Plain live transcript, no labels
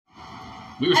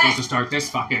We were supposed to start this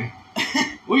fucking...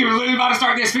 We were literally about to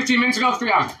start this 15 minutes ago,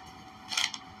 3 hours.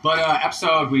 But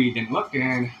episode, we didn't look,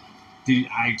 and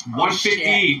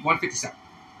 157.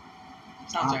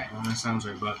 Sounds right. That sounds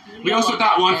right, but we also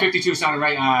thought 152 sounded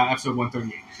right. Episode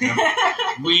 138. You know?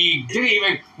 we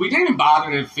didn't even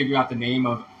bother to figure out the name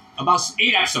of about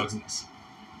 8 episodes in this.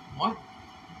 What?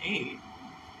 8?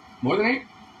 More than 8?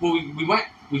 Well,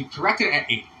 we corrected it at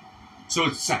 8, so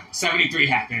it's 7. 73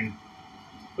 happened.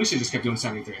 We should just kept doing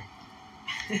 73.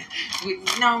 We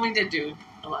did do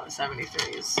a lot of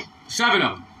 73s. 7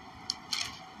 of them.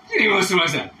 You didn't even listen to what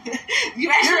I said.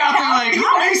 You're out there like,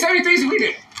 how many 73s did we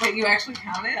do? Wait, you actually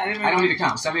counted? I don't need to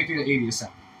count. 73 to 80 is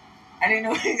 7. I didn't know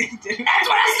what you did. That's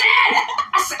what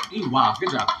I said! Ooh, wow,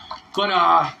 good job. But,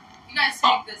 you guys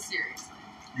take this seriously.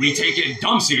 We take it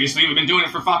dumb seriously. We've been doing it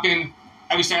for fucking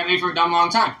every Saturday for a dumb long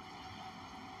time.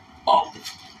 Oh.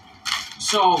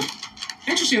 So,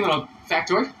 interesting little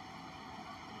factoid.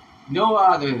 You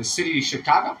know the city of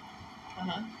Chicago?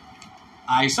 Uh-huh.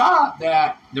 I saw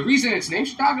that the reason it's named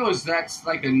Chicago is that's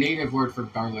like a native word for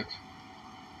garlic.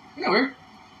 Isn't that weird?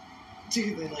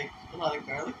 Do they like a lot of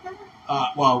garlic pepper?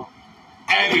 Well,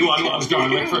 everyone loves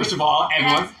garlic, first of all.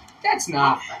 Everyone. That's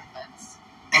not...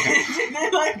 Okay. Did they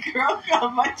like grow a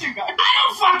bunch of garlic? I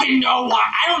don't fucking know why.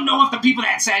 I don't know if the people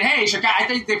that said, hey, Chicago... I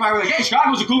think they probably were like, hey,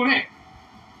 Chicago's a cool name.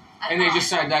 And they just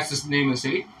said that's the name of the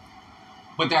city.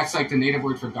 But that's like the native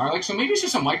word for garlic. So maybe it's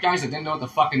just some white guys that didn't know what the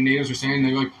fucking natives were saying.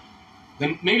 They were like...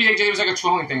 Then maybe it was like a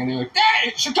trolling thing, and they were like,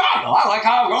 hey, Chicago! I like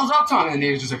how it rolls off tongue. And the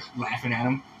natives just like laughing at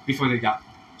them before they got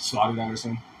slaughtered, I would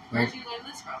assume. Right? Where'd you learn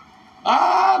this from?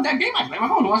 That game I played on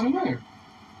my phone. It wasn't a millionaire.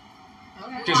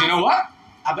 Okay. Because you know what?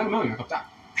 I've been a millionaire a couple times.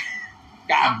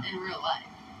 God. In real life.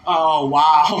 Oh,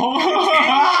 wow.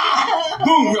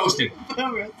 Boom, roasted.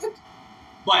 Boom, roasted.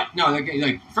 But, no, that game,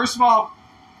 like, first of all,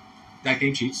 that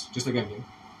game cheats, just like every game.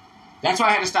 That's why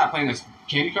I had to stop playing this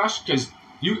Candy Crush, because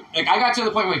I got to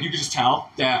the point where you could just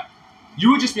tell that you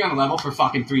would just be on the level for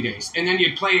fucking 3 days. And then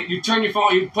you'd play it, you'd turn your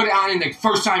phone, you'd put it on, and the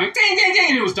first time, ding, ding, ding,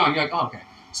 and it was done. You're like, oh, okay.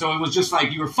 So it was just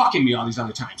like you were fucking me all these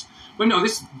other times. But no,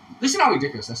 listen how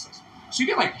ridiculous this is. So you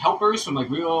get, like, helpers from, like,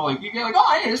 real, like, you get, like,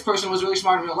 oh, hey, this person was really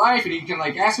smart in real life, and you can,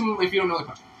 like, ask them if you don't know the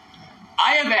question.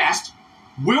 I have asked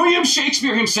William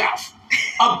Shakespeare himself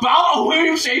about a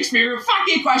William Shakespeare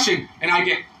fucking question, and I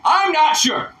get, I'm not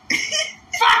sure.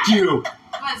 Fuck you.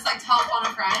 But it's like telephone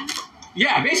a friend?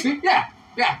 Yeah, basically, yeah.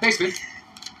 Yeah, basically.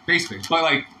 Basically. But,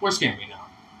 like, we're scamming now.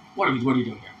 What are you doing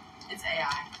here? It's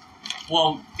AI.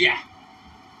 Well, yeah.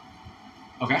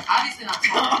 Okay. Obviously not.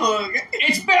 Oh, okay.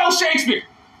 It's Bill Shakespeare.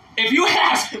 If you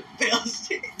ask,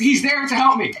 he's there to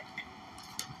help me.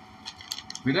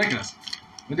 Ridiculous.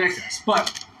 But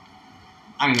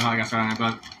I don't know how I got started on that,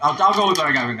 but I'll go with what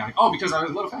I got written down. Oh, because I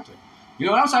was a little factoid. You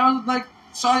know what else I was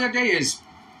saw the other day is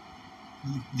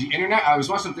the internet. I was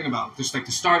watching something about just like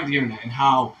the start of the internet and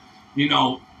how, you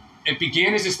know, it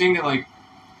began as this thing that like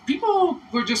people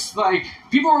were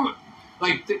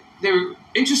they were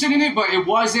interested in it, but it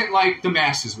wasn't like the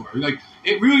masses were. Like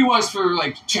it really was for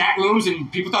like chat rooms,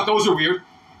 and people thought those were weird.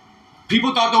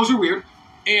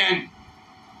 And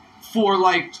for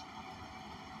like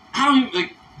I don't even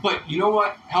like. But you know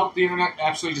what helped the internet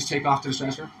absolutely just take off to the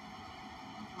stratosphere?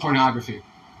 Pornography.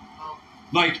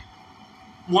 Like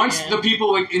once the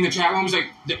people like in the chat rooms, like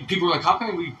people were like, "How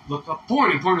can we look up porn?"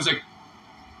 And porn was like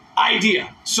idea.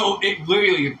 So it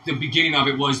literally the beginning of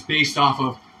it was based off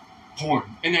of porn,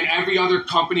 and then every other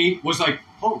company was like,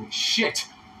 "Holy shit!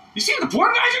 You see what the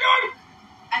porn guys are doing?"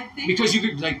 I think because you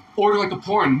could like order like a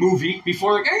porn movie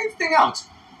before like anything else,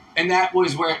 and that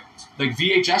was where like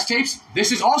VHS tapes.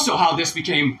 This is also how this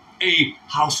became a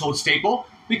household staple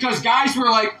because guys were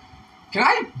like, "Can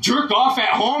I jerk off at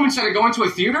home instead of going to a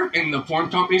theater?" And the porn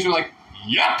companies were like,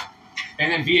 "Yep."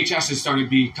 And then VHSs started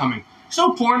becoming.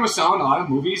 So porn was selling a lot of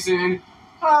movies, and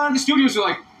the studios were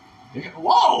like,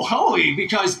 "Whoa, holy!"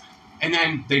 Because, and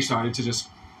then they started to just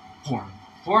porn.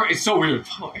 Porn, it's so weird.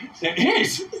 Porn. It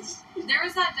is. there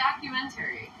was that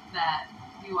documentary that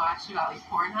you watched about like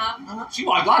Pornhub. She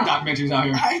watched a lot of documentaries out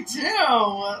here. I do.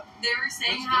 They were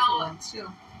saying That's how ones,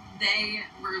 too. they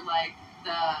were like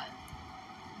the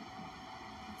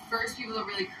first people to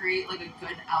really create like a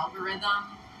good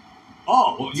algorithm.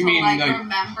 Oh, well, you mean like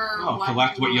remember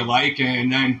collect what you like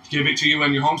and then give it to you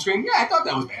on your home screen? Yeah, I thought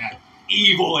that was bad.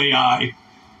 Evil AI.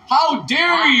 How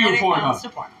dare you, Pornhub?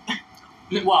 Porn.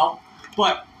 Well,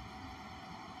 but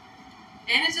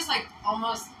and it's just like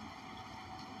almost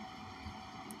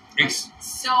it's like,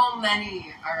 so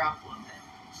many are uploaded.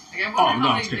 Like I wonder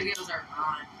how many videos are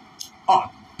on.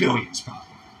 Oh, billions probably.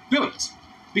 Billions.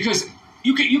 Because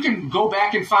you can go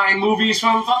back and find movies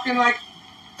from fucking like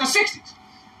the 60s.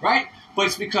 Right? but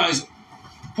it's because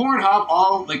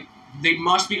Pornhub, they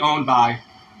must be owned by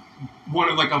one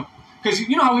of because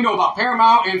you know how we know about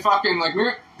Paramount and fucking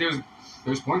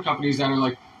there's porn companies that are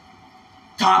like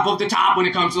top of the top when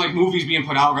it comes to like movies being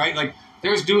put out, right? Like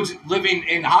there's dudes living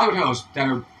in the Hollywood Hills that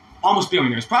are almost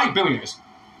billionaires, probably billionaires,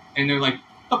 and they're like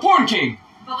the porn king.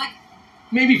 But like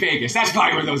maybe Vegas. That's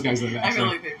probably where those guys live. I Actually.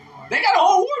 really think more. They got a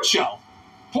whole award show.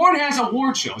 Porn has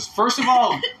award shows. First of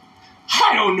all,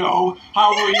 I don't know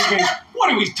how we're even.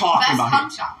 What are we talking best about? cum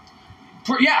shot.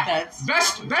 Yeah,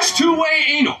 That's best two-way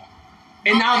anal.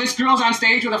 And now this girl's on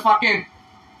stage with a fucking.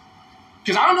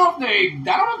 Because I don't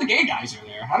know if the gay guys are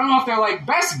there. I don't know if they're like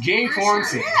best gay For porn sure.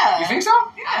 scene. Yeah. You think so?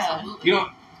 Yeah. Absolutely. You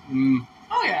don't.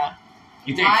 Oh yeah.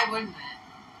 You think? Why wouldn't it?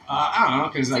 I don't know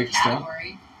because It's a like still.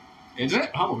 category. Is it?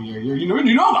 Oh,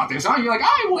 you know about this, huh? You're like,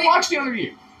 I will Wait. watch the other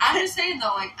year. I'm just saying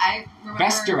though, like I remember.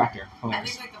 Best director. I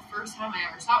Hilarious. think like the first time I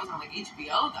ever saw it was on like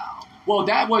HBO though. Well,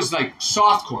 that was like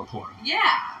softcore porn. Yeah.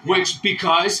 Which,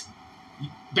 because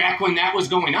back when that was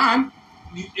going on,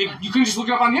 you couldn't just look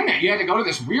it up on the internet. You had to go to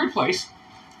this weird place,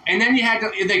 and then you had to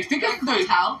think Like of the.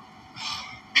 hotel.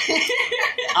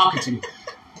 I'll continue.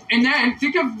 And then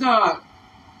think of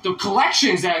the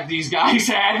collections that these guys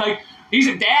had. Like he's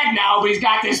a dad now, but he's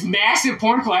got this massive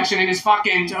porn collection in his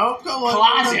fucking Don't go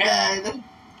Closet. under the bed.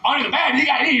 under the bed. He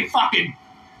got fucking.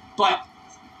 But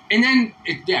and then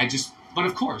but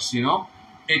of course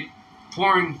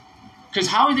porn. Because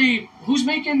how are they? Who's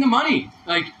making the money?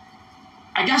 Like,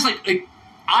 I guess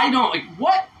I don't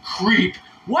what creep,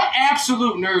 what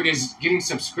absolute nerd is getting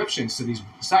subscriptions to these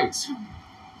sites?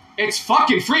 It's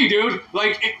fucking free, dude.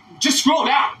 Like, just scroll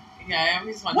down. Yeah, I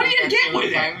always wonder. What do you if get that's really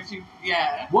with it? why would you?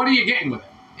 Yeah, What are you getting with it?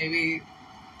 maybe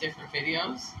different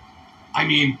videos, I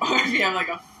mean, or if you have like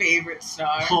a favorite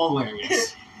star,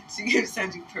 hilarious. so you can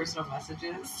send you personal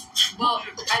messages. Well,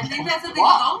 I think that's the thing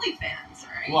What? with OnlyFans,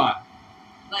 right? What?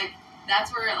 Like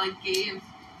that's where it like gave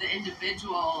the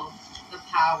individual the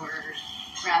power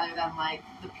rather than like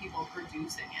the people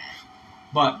producing it.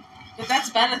 But But that's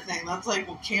been a thing. That's like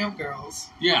with cam girls.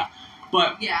 yeah,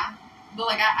 but Yeah, but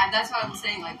like I that's what I'm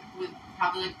saying. Like with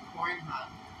probably like Pornhub,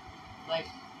 like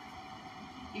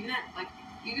even at, like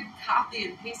you could copy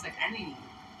and paste like any.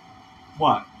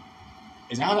 what?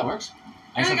 Is that how that works?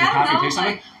 I just Like, have to I don't copy and know, paste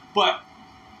something. like- But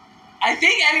I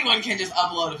think anyone can just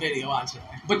upload a video onto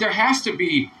there. But there has to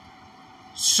be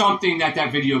something that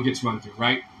video gets run through,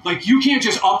 right? Like you can't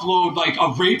just upload like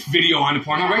a rape video onto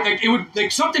Pornhub, right? Like it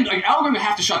would something like algorithm would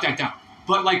have to shut that down.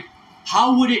 But like,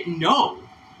 how would it know?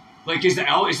 Like, is the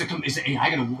AI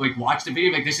gonna like watch the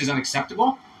video like this is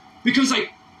unacceptable? Because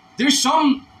like, there's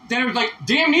some that are like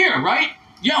damn near right.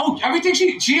 Yeah, everything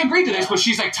she agreed to this, but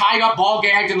she's like tied up, ball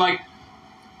gagged, and like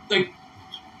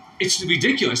it's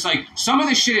ridiculous. Like some of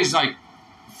this shit is like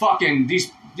fucking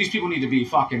these people need to be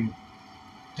fucking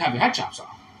to have their head chopped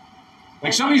off.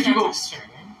 Like some of these people, That's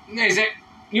extreme. is it?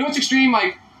 You know what's extreme?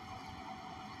 Like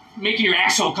making your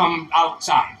asshole come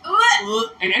outside.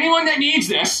 What? And anyone that needs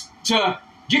this to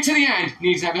get to the end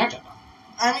needs to have their head chopped off.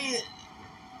 I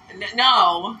mean,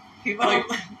 no. People, Like-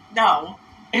 no.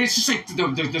 And it's just like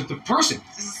the person.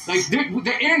 Like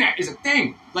the internet is a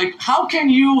thing. Like how can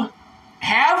you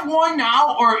have one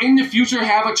now or in the future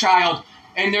have a child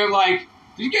and they're like,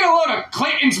 did you get a load of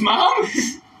Clayton's mom?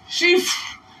 You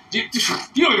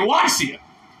don't even want to see it.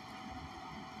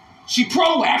 She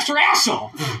prolapsed her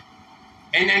asshole.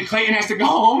 And then Clayton has to go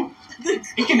home.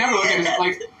 He can never look at it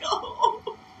like,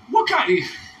 what kind of...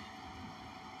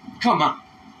 Come on.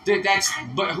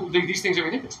 These things are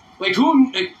ridiculous. Like,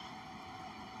 who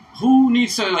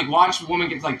needs to, like, watch a woman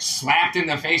get, like, slapped in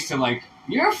the face to, like,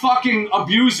 you're a fucking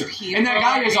abuser. And that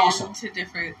guy is also... into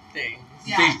different things.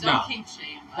 Yeah, They- don't no. kink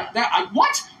shame. But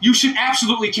What? You should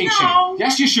absolutely kink shame. No.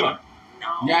 Yes, you should. No.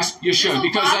 Yes, you should. there's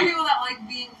Because, a lot of like, people that like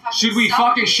being fucking should we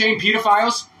fucking shame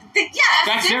pedophiles? Yeah,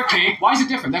 That's their different. kink. Why is it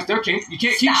different? That's their kink. You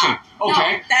can't kink shame. Stop.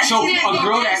 Okay, No, that's so kink. a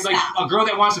girl that Stop. a girl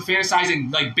that wants to fantasize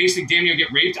and like basically damn near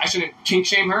get raped, I shouldn't kink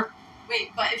shame her.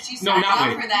 Wait, but if she No, signs not up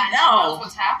rape. for that and No. she knows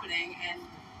what's happening and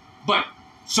But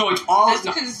so it's all. That's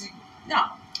No, because, no.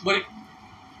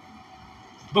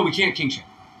 but we can't kink shame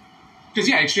because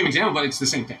extreme example, but it's the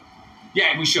same thing.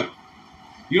 Yeah, we should.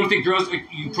 You don't think girls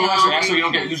you prolapse your asshole, you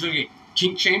don't usually get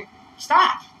kink shame?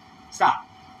 Stop.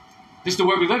 This is the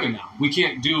world we live in now. We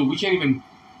can't even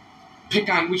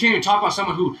talk about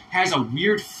someone who has a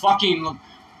weird fucking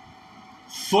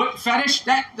foot fetish.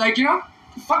 That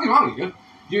what's fucking wrong with you?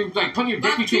 You're like putting your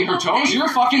dick But between her people toes. pay You're a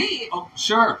for fucking feet.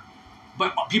 sure.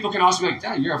 But people can also be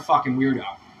like, you're a fucking weirdo.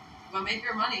 but make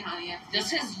your money, honey.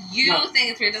 Just because you No.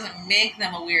 think it's weird doesn't make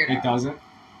them a weirdo. It doesn't.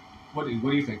 What do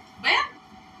you think? Man,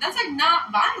 that's like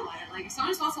not violent. Like if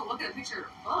someone just wants to look at a picture of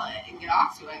a foot and get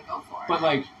off to it, go for it. But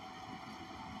like,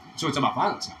 so it's about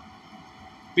violence now.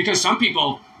 Because some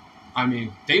people, I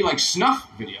mean, they like snuff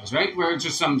videos, right? Where it's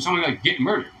just someone like getting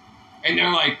murdered. And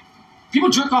they're like, people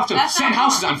jerk off to That's set not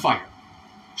houses on fire.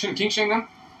 Shouldn't kink shame them?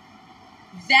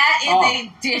 That is Oh.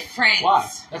 a difference. Why?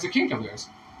 That's a kink of theirs.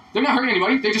 They're not hurting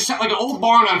anybody. They just set like an old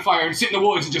barn on fire and sit in the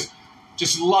woods and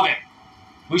just love it.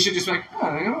 We should just be like,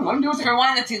 oh, you know, let them do it. For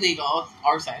one, that's illegal.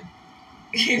 Arson.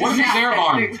 What if it's their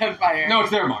barn? Things on fire. No, it's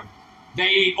their barn.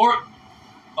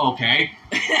 Okay.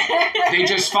 They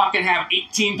just fucking have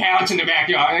 18 pallets in their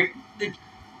backyard.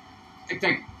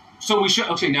 So we should.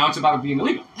 Okay, now it's about it being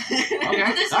illegal. Okay,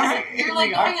 But this is, all right. you're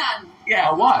like going on Yeah.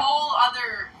 Or a what? whole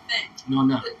other thing. No, I'm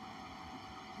not.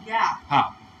 Yeah.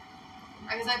 How?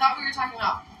 Because I thought we were talking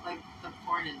about like the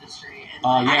porn industry and Yeah.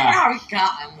 I don't know how we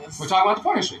got on this. We're talking about the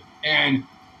porn industry and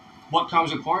what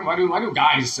comes with porn. Why do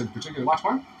guys in particular watch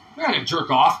porn? They're not gonna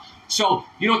jerk off. So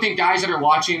you don't think guys that are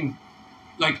watching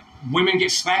like women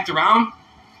get slapped around?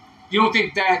 You don't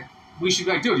think that we should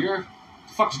be like, dude, what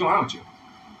the fuck is going on with you?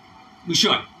 We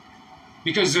should.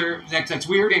 Because that's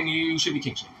weird and you should be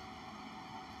kink shamed.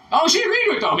 Oh, she agreed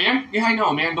to it though, man. Yeah, I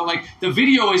know, man. But like the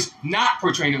video is not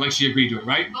portraying it like she agreed to it,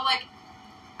 right? But like,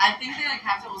 I think they like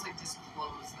have to almost like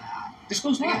disclose that.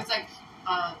 Disclose Like if what? it's like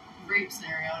a rape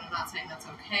scenario, and I'm not saying that's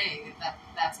okay.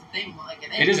 That's a thing, but like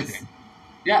It is a thing.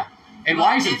 Yeah. And But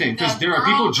why is it a if thing? Because the there are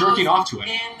people girl jerking goes off to it.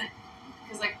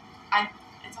 Because like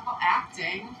it's all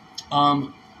acting.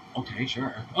 Okay,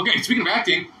 sure. Okay, speaking of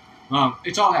acting,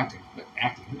 it's all acting.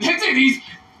 Acting. That's it.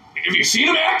 Have you seen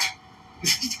them act?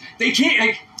 They can't,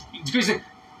 like, because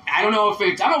I don't know if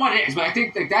it's, I don't know what it is, but I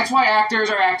think that's why actors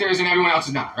are actors and everyone else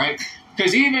is not, right?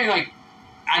 Because even, like,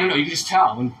 I don't know, you can just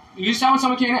tell. You just tell when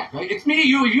someone can't act, right? It's me,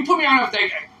 you. If you put me on a,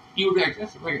 like, you would be like,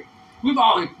 that's, like, we've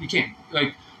all, like, you can't.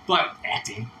 Like, but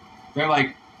acting. They're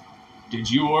like, did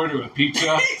you order a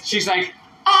pizza? She's like,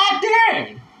 I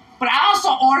did. But I also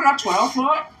ordered a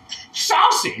 12-foot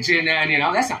sausage. And then, you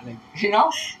know, that's not, like, you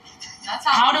know? That's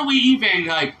How do we even,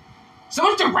 like,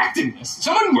 someone's directing this.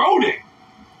 Someone wrote it.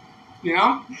 You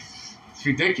know? It's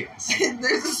ridiculous.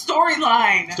 There's a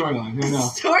storyline. Storyline, I know.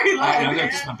 Storyline. I know, man.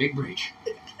 this is my big break.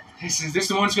 This is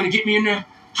the one that's going to get me into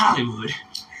Hollywood.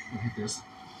 Like this.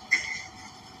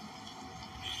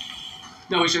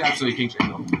 No, we should absolutely kink shame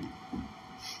though.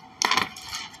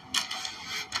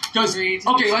 Because, Agreed to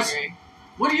okay, disagree.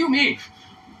 what do you mean?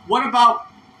 What about,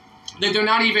 they're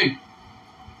not even,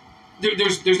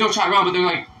 there's no child around, but they're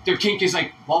like, their kink is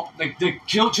like, well, like the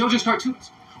children's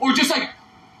cartoons. Or just like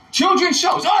children's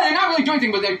shows. Oh, they're not really doing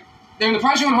anything, but they're in the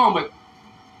prize your own home, but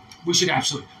we should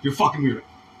absolutely, you're fucking weird.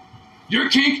 Your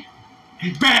kink,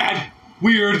 bad,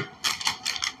 weird.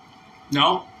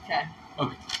 No?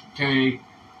 Okay.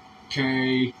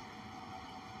 Okay.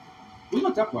 We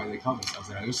looked up why they call themselves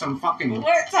that. There's some fucking.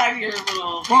 What time your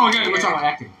little? Oh, again, we're talking about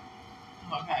acting.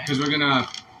 Okay. Because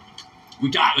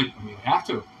we have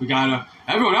to. We gotta,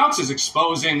 everyone else is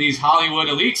exposing these Hollywood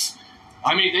elites.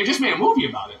 I mean, they just made a movie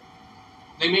about it.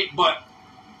 But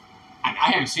I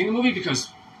haven't seen the movie because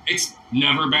it's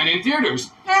never been in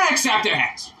theaters. Except it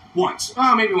has. Once.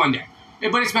 Oh, maybe one day.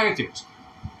 But it's been in theaters.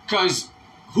 Because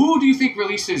who do you think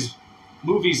releases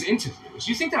movies into theaters?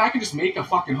 You think that I can just make a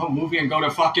fucking home movie and go to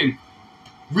fucking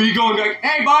Regal and be like,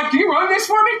 hey, bud, can you run this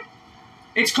for me?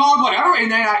 It's called whatever, and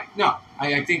then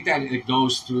I think that it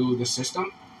goes through the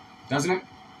system, doesn't it?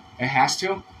 It has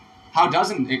to. How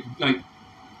doesn't it?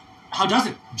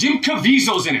 Jim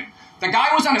Caviezel's in it. The guy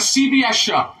was on a CBS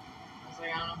show. I was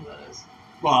like, I don't know who that is.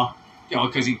 Well,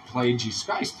 because he played Jesus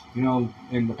Christ,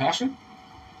 in The Passion.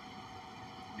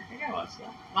 I think I watched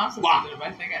that. Mom said Wow. something, but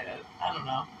I think I did. I don't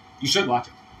know. You should watch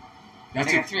it. It's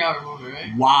That's like it. a 3-hour movie,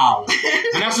 right? Wow.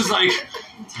 Vanessa's like,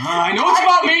 I know it's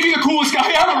about maybe the coolest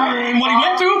guy ever and what he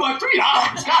went through, but 3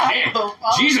 hours, god damn.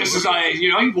 Jesus is like,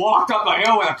 he walked up a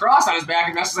hill with a cross on his back,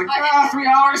 and Vanessa's like, 3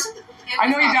 hours? I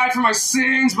know he died for my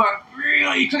sins, but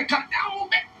really, you could have cut it down a little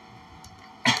bit.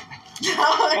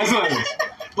 That's what it is.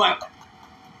 But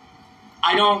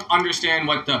I don't understand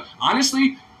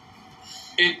honestly,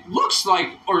 it looks like,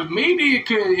 or maybe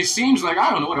it seems like, I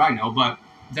don't know, what do I know, but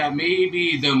that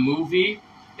maybe the movie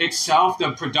itself,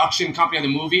 the production company of the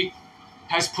movie,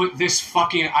 has put this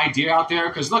fucking idea out there,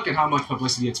 because look at how much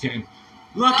publicity it's getting.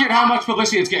 Look at how much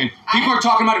publicity it's getting. People are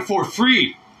talking about it for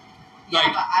free. Yeah,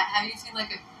 but have you seen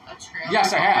like a trailer?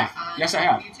 Yes, I have. On Yes, I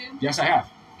have. YouTube? Yes, I have.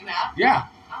 You have? Yeah.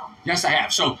 Oh. Yes, I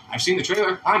have. So I've seen the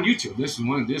trailer on YouTube. This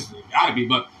gotta be,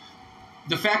 but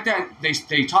the fact that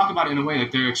they talk about it in a way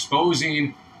like they're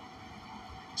exposing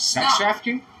sex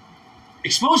trafficking?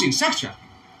 Exposing sex trafficking.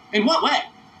 In what way?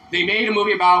 They made a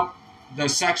movie about the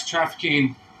sex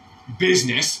trafficking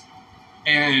business.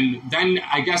 And then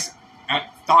I guess I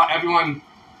thought everyone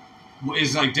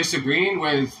is like disagreeing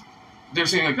with. They're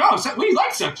saying like, "Oh, we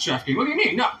like sex trafficking." What do you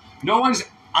mean? No one's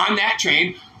on that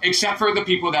train except for the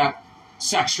people that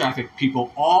sex traffic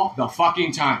people all the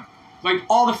fucking time, like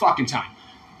all the fucking time.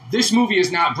 This movie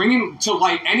is not bringing to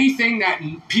light anything that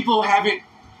people haven't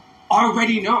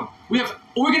already known. We have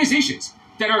organizations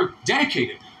that are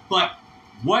dedicated, but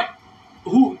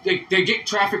they get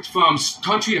trafficked from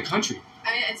country to country.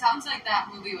 I mean, it sounds like that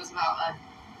movie was about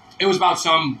It was about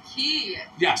some. he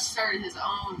Yes. started his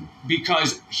own.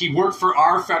 Because he worked for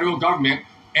our federal government,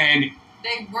 and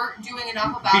They weren't doing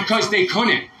enough about it. because so they he-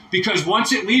 couldn't. Because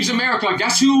once it leaves America,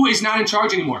 guess who is not in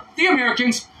charge anymore? The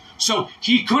Americans. So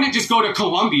he couldn't just go to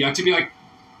Colombia to be like,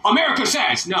 America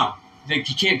says. No, he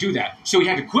can't do that. So he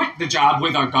had to quit the job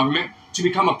with our government to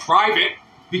become a private,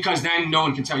 because then no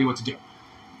one can tell you what to do.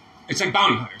 It's like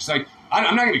bounty hunters. Like, I'm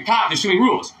not going to be caught. There's too many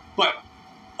rules. But,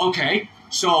 okay,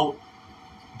 so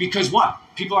because what?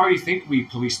 People already think we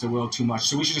police the world too much,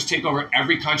 so we should just take over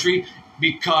every country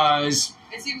because...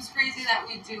 It seems crazy that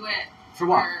we do it For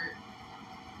what?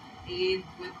 aid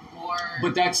with war.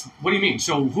 But that's... What do you mean?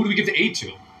 So who do we give the aid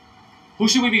to? Who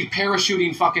should we be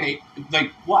parachuting fucking aid?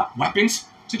 Like, what? Weapons?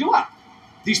 To do what?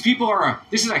 These people are...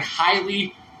 This is a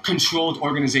highly controlled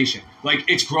organization. Like,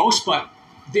 it's gross, but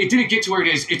they didn't get to where it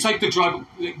is. It's like the drug...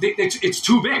 It's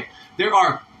too big. There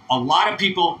are a lot of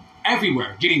people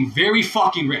everywhere getting very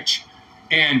fucking rich.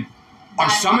 And are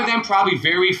some of them probably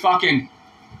very fucking...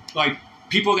 Like,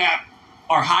 people that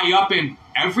are high up in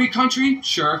every country?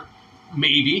 Sure.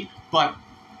 Maybe. But...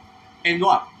 And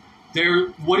what?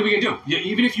 What are we gonna do? Yeah,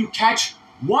 even if you catch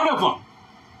one of them,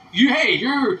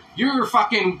 you're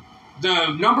fucking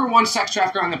the number one sex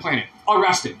trafficker on the planet,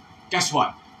 arrested. Guess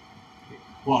what?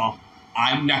 Well,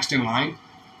 I'm next in line.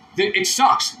 It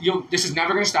sucks. This is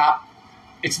never gonna stop.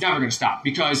 It's never gonna stop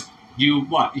because you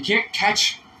can't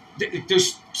catch.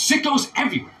 There's sickos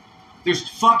everywhere. There's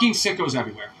fucking sickos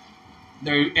everywhere.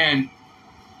 And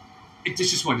it's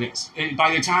just what it is.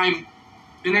 By the time.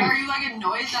 And then, are you like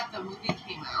annoyed that the movie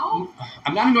came out?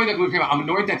 I'm not annoyed that the movie came out. I'm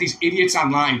annoyed that these idiots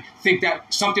online think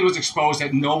that something was exposed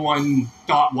that no one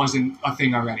thought wasn't a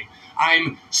thing already.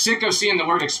 I'm sick of seeing the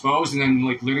word exposed and then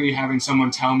like literally having someone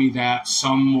tell me that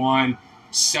someone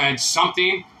said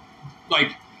something.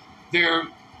 Like they're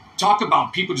talk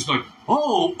about people just like,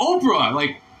 oh, Oprah,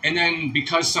 like, and then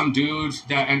because some dude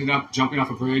that ended up jumping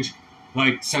off a bridge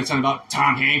like said something about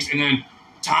Tom Hanks, and then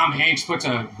Tom Hanks puts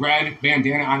a red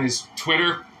bandana on his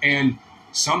Twitter, and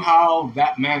somehow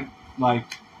that meant, like,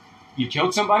 you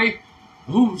killed somebody?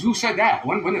 Who said that?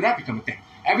 When did that become a thing?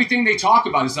 Everything they talk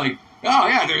about is like, oh,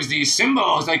 yeah, there's these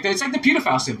symbols. Like, it's like the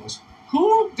pedophile symbols.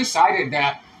 Who decided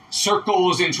that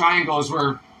circles and triangles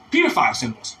were pedophile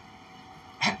symbols?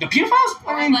 The pedophiles?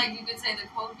 Or I mean, like you could say the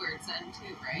code words then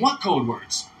too, right? what code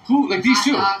words? Who? Like, these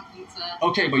two? Hot dog, pizza.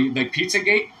 Okay, but like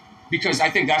Pizzagate? Because I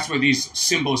think that's where these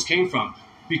symbols came from.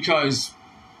 Because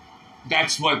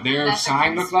that's what their That's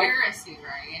sign a looked like. conspiracy,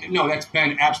 right? No, that's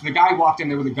been absolutely. The guy walked in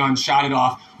there with a gun, shot it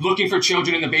off, looking for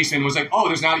children in the basement, and was like, oh,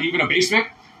 there's not even a basement?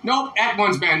 Nope, that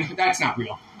one's been. That's not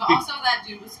real. But also that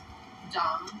dude was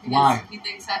dumb. Because Why? he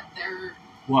thinks that they're...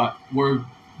 What? Were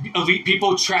elite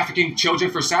people trafficking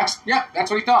children for sex? Yeah,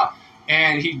 that's what he thought.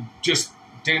 And he just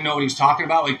didn't know what he was talking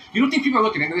about. Like, you don't think people are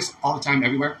looking into this all the time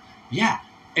everywhere? Yeah,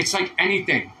 it's like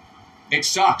anything. It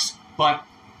sucks, but...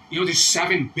 there's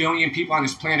 7 billion people on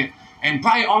this planet, and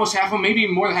probably almost half of them, maybe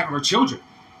even more than half of them, are children.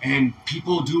 And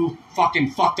people do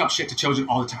fucking fucked up shit to children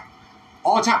all the time.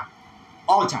 All the time.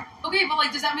 All the time. Okay, but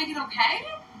like, does that make it okay?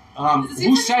 'Cause it seems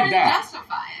Who like said you're trying to that?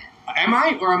 justify it. Am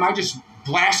I, or am I just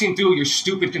blasting through your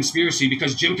stupid conspiracy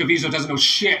because Jim Caviezel doesn't know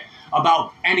shit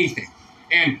about anything?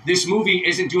 And this movie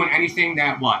isn't doing anything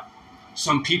that, what?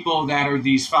 Some people that are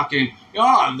these fucking,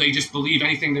 they just believe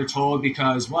anything they're told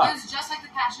because what? It was just like the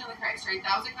Passion of the Christ, right?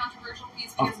 That was a controversial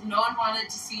piece because no one wanted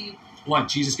to see What,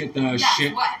 Jesus get the yes,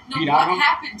 shit what beat out of him?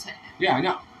 happened to him. Yeah, I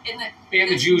know. And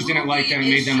the Jews didn't like that and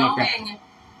made them look bad. showing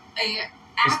a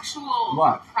actual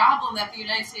What? problem that the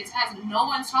United States has, and no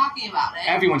one's talking about it.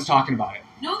 Everyone's talking about it.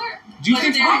 No, they're. Do you But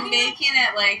think they're making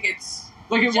it like it's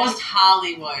like it just was?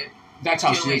 Hollywood. That's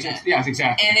how doing she is. it. Yes,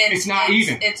 exactly. And it's not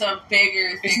even. It's a bigger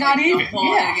thing. It's not like, even, The whole,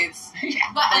 yeah. like, it's,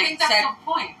 But I like, think that's sec- the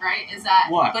point, right? Is that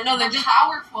What? but no, they're the just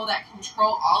powerful that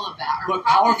control all of that are But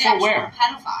probably the powerful actual where?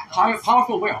 pedophiles.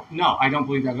 Powerful will? No, I don't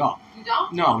believe that at all. You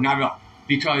don't? No, not at all.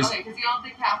 Because Okay, because you don't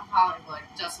think half of Hollywood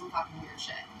does some fucking weird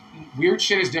shit. weird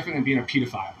shit is different than being a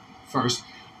pedophile, first.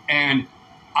 And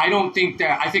I don't think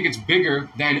that, I think it's bigger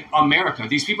than America.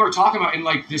 These people are talking about in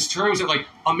like this terms that like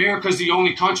America's the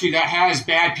only country that has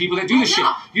bad people that do this shit.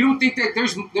 know. You don't think that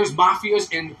there's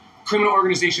mafias in criminal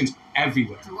organizations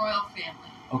everywhere. The royal family.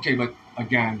 Okay, but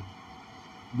again,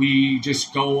 we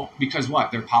just go because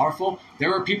what? They're powerful.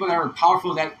 There are people that are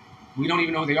powerful that we don't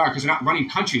even know who they are because they're not running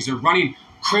countries. They're running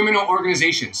criminal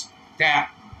organizations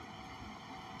that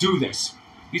do this.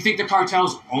 You think the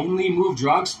cartels only move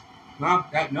drugs? Well,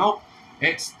 no.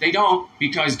 They don't,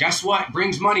 because guess what? It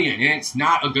brings money in, and it's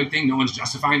not a good thing. No one's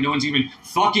justifying. No one's even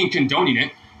fucking condoning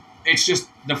it. It's just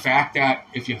the fact that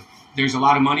there's a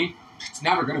lot of money, it's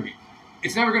never going to be.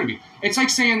 It's never going to be. It's like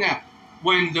saying that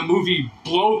when the movie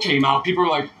Blow came out, people were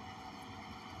like,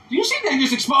 "Do you see they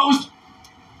just exposed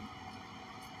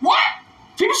what?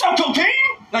 People sell cocaine?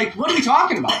 Like, what are we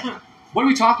talking about? What are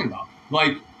we talking about?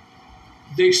 Like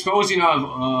the exposing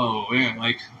of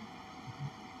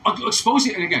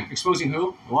exposing, and again, exposing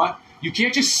who? What? You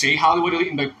can't just say Hollywood elite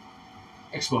and be like,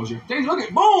 exposure. Then look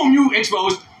at, boom, you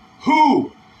exposed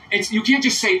who? You can't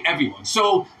just say everyone.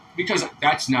 So, because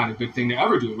that's not a good thing to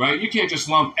ever do, right? You can't just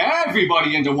lump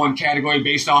everybody into one category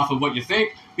based off of what you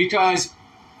think, because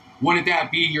wouldn't that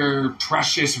be your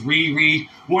precious Riri?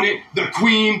 Wouldn't the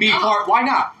queen be part? Why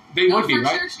not? They would be,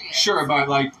 right? Sure, but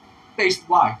like,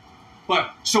 why?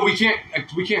 But so we can't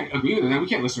agree with them. We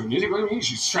can't listen to her music. What do you mean?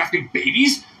 She's trafficking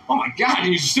babies? Oh my god!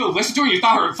 And you still listen to her? You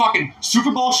thought her fucking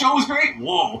Super Bowl show was great?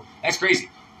 Whoa, that's crazy.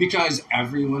 Because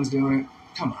everyone's doing it.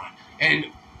 Come on, and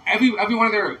every one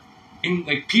of their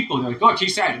people, they're like, look, he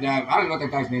said that. I don't know what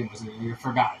that guy's name was. I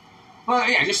forgot it. But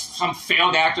yeah, just some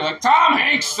failed actor like Tom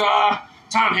Hanks.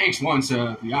 Tom Hanks once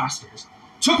the Oscars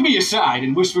took me aside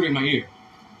and whispered in my ear,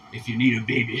 "If you need a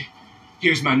baby,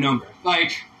 here's my number."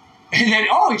 Like. And then,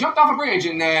 he jumped off a bridge,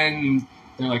 and then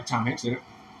they're like, Tom Hanks did it.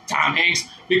 Tom Hanks,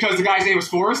 because the guy's name was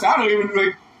Forrest. I don't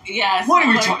even, yeah, what are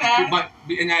we talking about?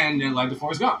 And then they led to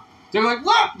Forrest Gump. They're like,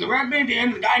 look, the red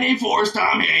bandana, the guy named Forrest,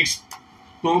 Tom Hanks.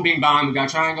 Boom, bing, bong, we got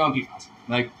Triangle and PFAS.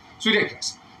 Like, it's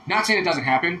ridiculous. Not saying it doesn't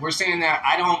happen. We're saying that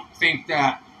I don't think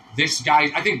that this guy,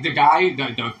 I think the guy,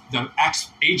 the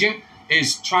ex-agent,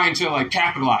 is trying to,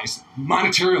 capitalize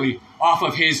monetarily off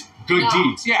of his good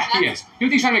deeds. Yeah, he is. You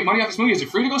think he's trying to make money off this movie? Is it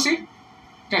free to go see? Can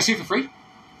I see it for free?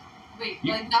 Wait,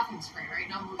 nothing's free, right?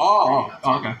 No movie's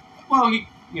free okay. Well,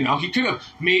 he could have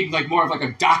made more of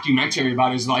a documentary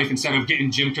about his life instead of getting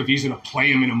Jim Caviezel to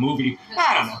play him in a movie.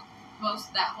 I don't know.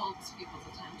 Most that holds people's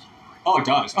attention. Oh, it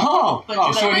does.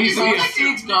 But so it needs to be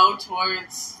seeds go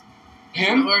towards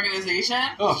him? the organization.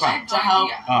 Oh, fine. To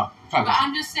help. Probably. But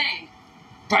I'm just saying.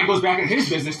 Probably goes back in his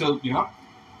business to,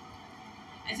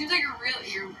 It seems like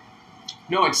you're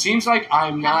No, it seems like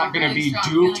I'm not going to be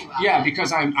duped. Yeah,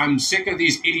 because I'm sick of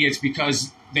these idiots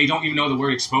because they don't even know the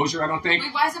word exposure, I don't think.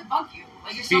 Wait, why does it bug you?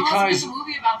 If someone wants to make a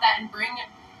movie about that and bring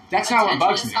that's not what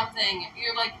bugs to me. Something,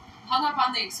 you're hung up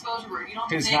on the exposure word. You don't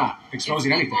think it's not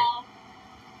exposing anything.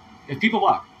 If people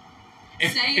what?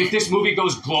 Say If this movie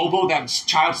goes global, that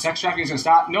child sex trafficking is going to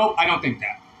stop? Nope, I don't think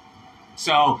that.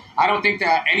 So I don't think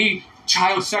that any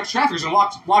child sex trafficker is going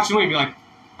to watch the movie and be like,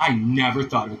 I never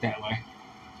thought of it that way.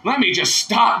 Let me just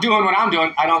stop doing what I'm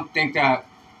doing. I don't think that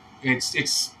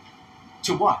it's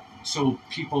to what? So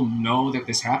people know that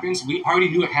this happens? We already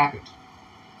knew it happened.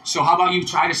 So how about you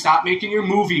try to stop making your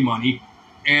movie money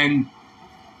and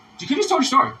you could just tell your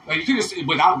story. You could just,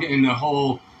 without getting the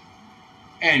whole,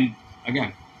 and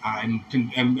again, I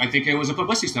think it was a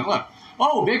publicity stunt. Look,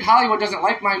 big Hollywood doesn't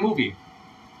like my movie.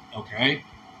 Okay.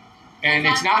 And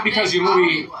it's not because your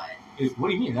movie, what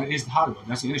do you mean? That is Hollywood.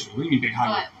 That's the industry. What do you mean big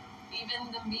Hollywood? But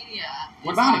even the media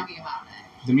is talking about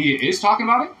it. The media is talking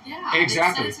about it? Yeah.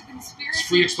 Exactly. It says it's a conspiracy it's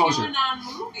free exposure.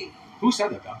 QAnon movie. Who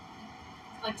said that, though?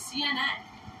 CNN.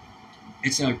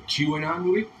 It's a QAnon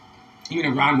movie? You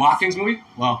mean a Ron Watkins movie?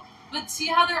 Well. But see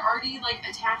how they're already,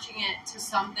 attaching it to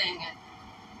something.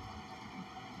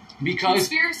 Because.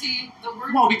 Conspiracy, the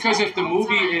word. Well, because if the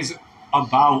movie is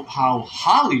about how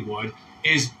Hollywood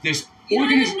is this organization. You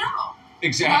don't even know.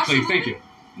 Exactly. Thank you.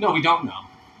 No, we don't know.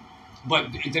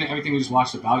 But didn't everything we just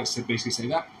watched about it basically say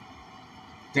that?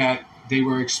 That they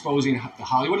were exposing the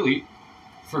Hollywood elite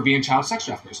for being child sex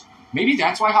traffickers. Maybe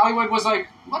that's why Hollywood was like,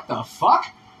 what the fuck?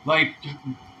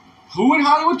 Who in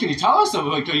Hollywood? Can you tell us?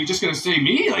 Are you just going to say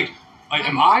me?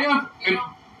 Am I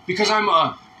because I'm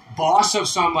a boss of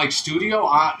some, studio?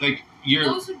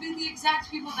 Those would be the exact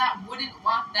people that wouldn't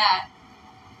want that.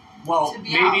 Well,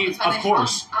 maybe, of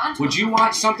course. Would you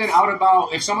want something out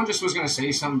about, if someone just was going to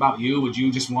say something about you, would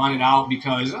you just want it out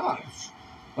because,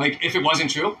 if it wasn't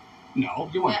true?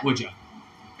 No, you wouldn't, would you?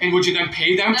 And would you then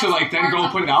pay them to, then go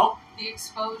put it out? The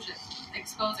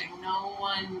exposing. No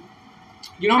one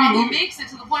you know how many makes it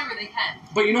to the point where they can.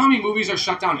 But you know how many movies are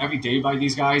shut down every day by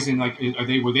these guys? And,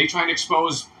 were they trying to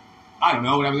expose, I don't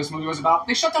know, whatever this movie was about?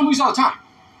 They shut down movies all the time.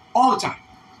 All the time.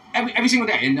 Every single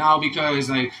day. And now because,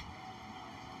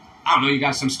 I don't know, you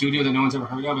got some studio that no one's ever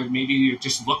heard of, and maybe you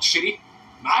just look shitty.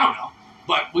 I don't know.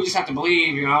 But we just have to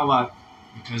believe,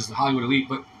 because the Hollywood elite.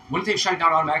 But wouldn't they shut it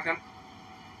down automatic then?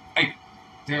 Like,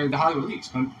 they're the Hollywood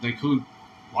elites. Like,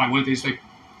 why wouldn't they just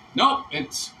nope,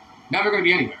 it's never going to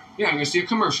be anywhere. You're not going to see a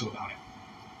commercial about it.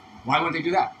 Why wouldn't they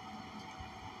do that?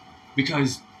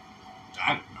 Because,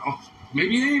 I don't know.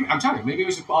 I'm telling you, maybe it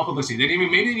was all publicity. Maybe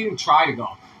they didn't even try to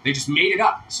go. They just made it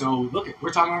up. So, look,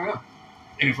 we're talking about it now.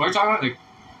 And if we're talking about it,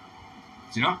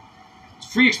 it's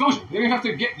free exposure. You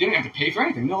didn't have to pay for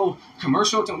anything. No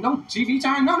commercial, no TV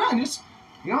time, no nothing. Just,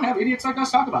 have idiots like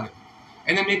us talk about it.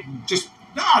 And then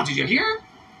did you hear?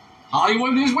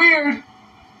 Hollywood is weird.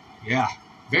 Yeah,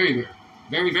 very weird.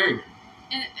 Very, very weird.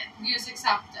 And you just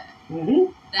accept it.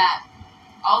 Mm-hmm. That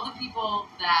all the people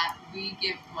that we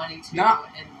give money to,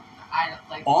 and I don't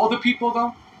like all the people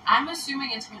though. I'm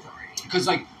assuming it's majority. Because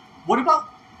what about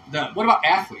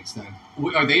athletes then?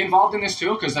 Are they involved in this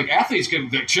too? Because athletes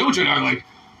their children are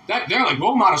that they're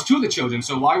role models to the children.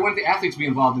 So why wouldn't the athletes be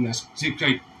involved in this?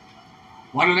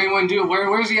 Why don't anyone do?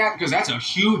 Where's he at? Because that's a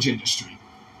huge industry,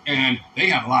 and they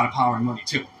have a lot of power and money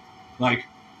too.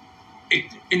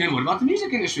 And then what about the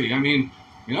music industry? I mean,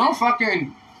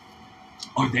 fucking,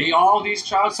 are they all these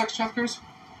child sex traffickers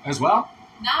as well?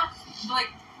 Not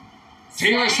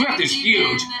Taylor Swift is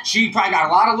huge. She probably got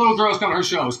a lot of little girls coming to her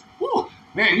shows. Woo,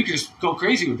 man, you could just go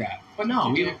crazy with that. But no,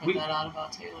 You didn't put that out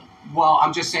about Taylor. Well,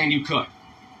 I'm just saying you could.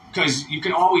 Because you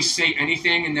can always say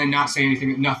anything and then not say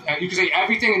anything. Nothing. You can say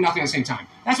everything and nothing at the same time.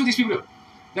 That's what these people do.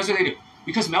 That's what they do.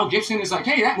 Because Mel Gibson is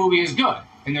hey, that movie is good.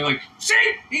 And they're like,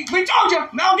 see? We told you!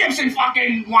 Mel Gibson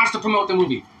fucking wants to promote the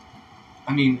movie.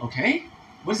 I mean, okay?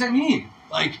 What does that mean?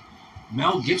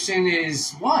 Mel Gibson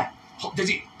is what? Does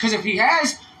he? Because if he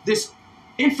has this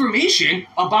information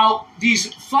about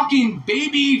these fucking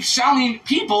baby-selling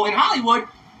people in Hollywood,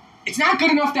 it's not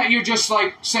good enough that you're just,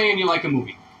 saying you like a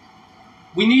movie.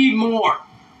 We need more.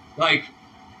 You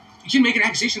can make an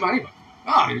accusation about anybody.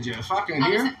 Oh, did you fucking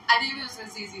hear? I think if it was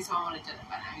as easy, someone would have done it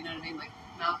by now. You know what I mean?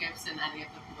 Mel Gibson, any of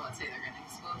the people that say they're going to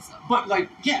expose them. But,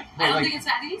 yeah. But, I don't think it's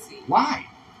that easy. Why?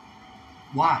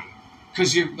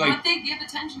 Because you're, what they give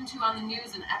attention to on the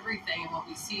news and everything and what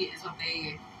we see is what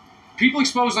they... People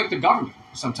expose, the government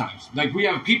sometimes. We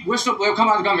have people... They'll come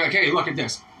out of the government hey, look at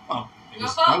this. Oh,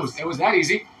 it was that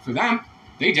easy for them.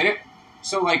 They did it.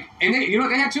 So, and they,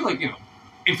 they had too,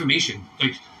 information,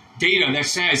 data that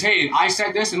says, hey, I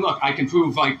said this, and look, I can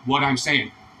prove, what I'm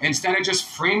saying. Instead of just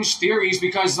fringe theories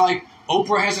because,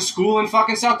 Oprah has a school in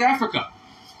fucking South Africa.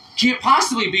 Can't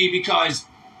possibly be because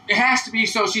it has to be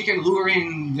so she can lure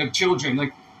in the children.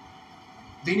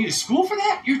 They need a school for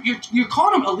that? You're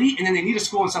calling them elite, and then they need a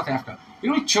school in South Africa. You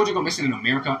know how many children go missing in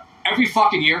America every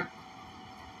fucking year?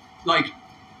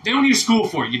 They don't need a school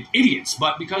for it, you idiots.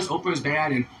 But because Oprah is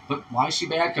bad, but why is she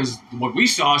bad? Because what we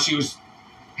saw, she was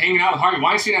hanging out with Harvey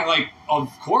Weinstein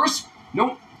of course.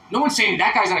 No one's saying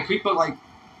that guy's not a creep, but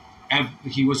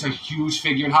he was a huge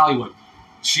figure in Hollywood.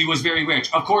 She was very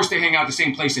rich. Of course they hang out the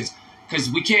same places. Because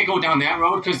we can't go down that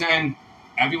road, because then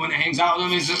everyone that hangs out with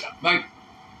him is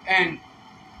and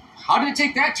how did it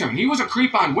take that turn? He was a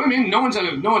creep on women. No one's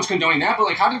condoning that,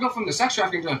 but how did it go from the sex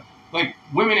trafficking to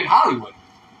women in Hollywood?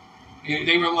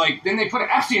 They were then they put an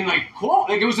Epstein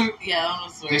quote. It was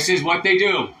this is what they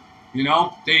do.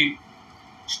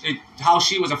 How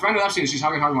she was a friend of Epstein, she's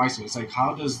hugging Harvey Weinstein. It's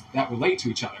how does that relate to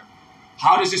each other?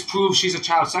 How does this prove she's a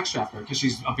child sex trafficker? Because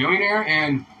she's a billionaire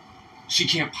and she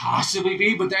can't possibly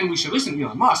be. But then we should listen to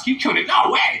Elon Musk. He couldn't.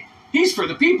 No way. He's for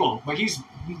the people, but he's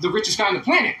the richest guy on the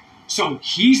planet. So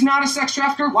he's not a sex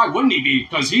trafficker? Why wouldn't he be?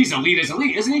 Because he's elite as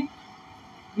elite, isn't he?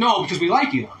 No, because we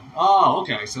like Elon. Oh,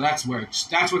 okay. So that's where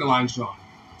the line's drawn.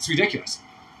 It's ridiculous.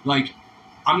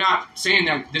 I'm not saying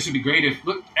that this would be great if...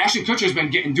 Look, Ashton Kutcher's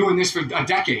been doing this for a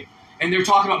decade, and they're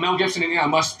talking about Mel Gibson and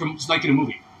Elon Musk in a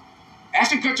movie.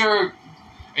 Ashton Kutcher,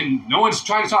 and no one's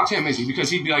trying to talk to him, is he? Because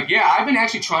he'd be yeah, I've been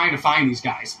actually trying to find these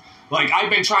guys. I've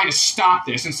been trying to stop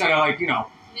this instead of,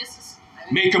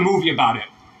 make a movie about it.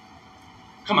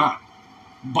 Come on.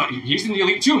 But he's in the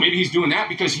elite, too. Maybe he's doing that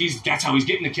because that's how he's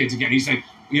getting the kids again. He's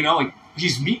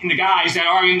he's meeting the guys that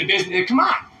are in the business. Come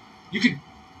on. You could...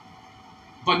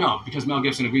 But no, because Mel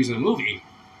Gibson agrees with the movie,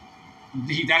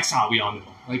 that's how we all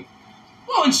know.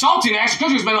 Insulting. Ashton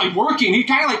Kutcher's been, working. He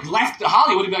kind of, left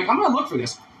Hollywood and be I'm going to look for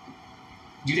this.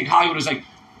 Do you think Hollywood was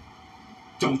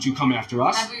don't you come after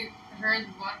us? Have we heard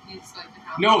what he's,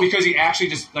 No, because he actually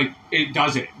just, it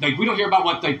does it. We don't hear about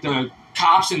what, the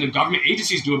cops and the government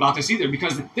agencies do about this either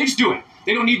because they just do it.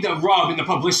 They don't need the rub and the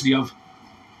publicity of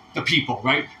the people,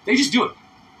 right? They just do it.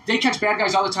 They catch bad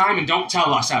guys all the time and don't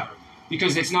tell us ever.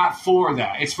 Because it's not for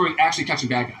that. It's for actually catching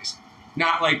bad guys.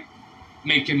 Not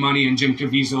making money and Jim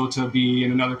Caviezel to be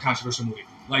in another controversial movie.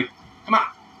 Like, come on.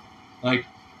 Like,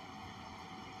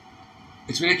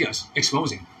 it's ridiculous.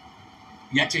 Exposing.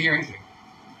 Yet to hear anything.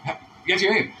 Yet to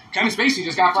hear anything. Kevin Spacey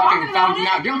just got fucking found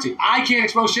not guilty. I can't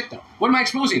expose shit, though. What am I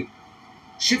exposing?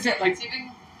 Shit that, like... It's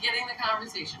even getting the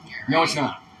conversation here, right? No, it's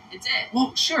not. It's it.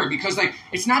 Well, sure, because, like,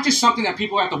 it's not just something that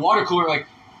people at the water cooler are like,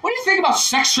 what do you think about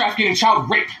sex trafficking and child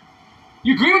rape?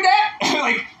 You agree with that?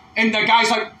 Like, and the guy's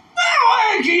like,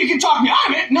 oh, you can talk me out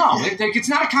of it. No, it's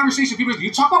not a conversation. People,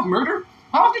 you talk about murder?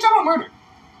 How often do you talk about murder?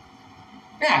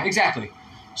 Yeah, exactly.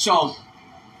 So,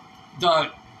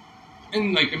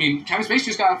 Kevin Spacey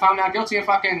just got found not guilty in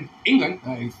fucking England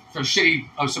for shitty,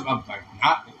 I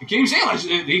can't even say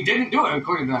it, he didn't do it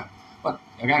according to that. But,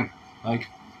 again, like,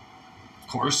 of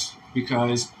course,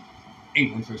 because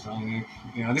England, first of all,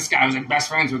 this guy was like best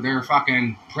friends with their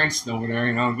fucking prince over there,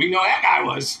 we know that guy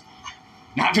was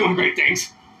not doing great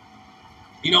things.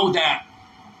 You know that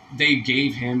they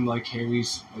gave him, like,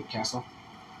 Harry's, like, castle?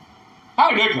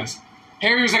 How ridiculous.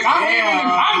 Harry was like,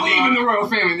 I'm leaving the royal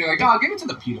family. And they're like, oh, give it to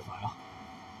the pedophile.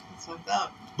 That's fucked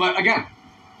up. But, again,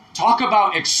 talk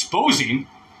about exposing.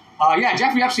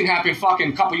 Jeffrey Epstein happened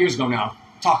fucking a couple years ago now.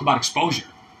 Talk about exposure.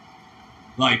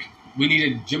 Like, we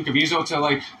needed Jim Caviezel to,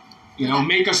 like,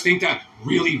 make us think that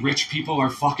really rich people are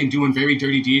fucking doing very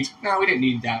dirty deeds. No, we didn't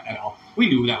need that at all. We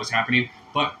knew that was happening.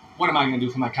 But what am I going to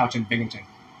do from my couch in Binghamton?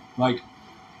 Like,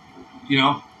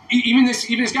 even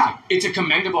this guy, it's a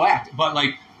commendable act. But,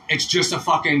 like, it's just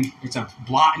it's a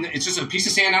blot, it's just a piece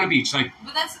of sand on a beach. Like,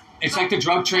 it's like the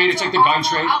drug trade, it's like the gun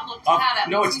trade.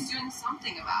 He's doing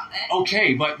something about it.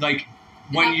 Okay, but, like,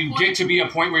 when you get to be a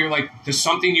point where you're like, the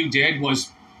something you did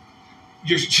was...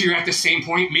 You're at the same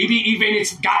point. Maybe even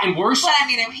it's gotten worse. But I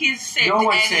mean, if he's saved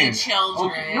any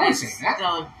children, okay, no one's saying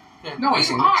that. Good. No one's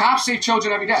saying that. Cops save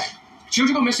children every day.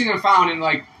 Children go missing and found, and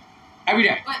like every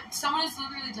day. But someone is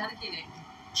literally dedicating.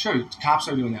 Sure, cops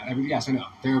are doing that. Yes, I know.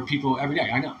 There are people every day.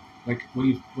 I know. Like, what do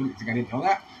you think? I didn't know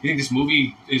that? You think this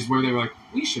movie is where they were like,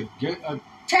 we should get a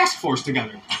task force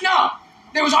together? No,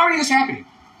 there was already this happening,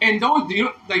 and those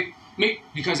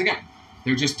because again,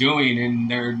 they're just doing, and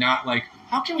they're not like.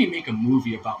 How can we make a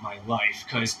movie about my life?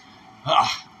 Because,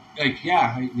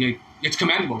 it's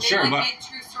commendable, sure, but... They make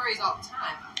true stories all the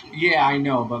time. Yeah, I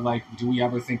know, but, like, do we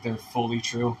ever think they're fully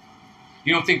true?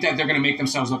 You don't think that they're going to make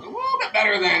themselves look a little bit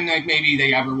better than, like, maybe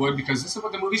they ever would? Because this is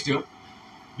what the movies do.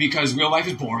 Because real life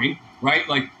is boring, right?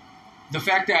 Like, the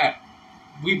fact that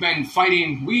we've been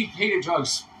fighting... We hated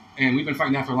drugs, and we've been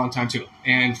fighting that for a long time, too.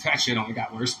 And that shit only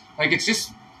got worse. Like, it's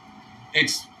just...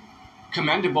 It's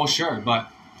commendable, sure, but...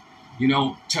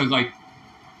 to like...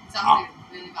 Something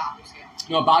really bothers you.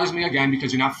 No, it bothers me again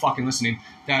because you're not fucking listening.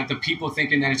 That the people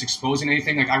thinking that it's exposing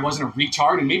anything, like I wasn't a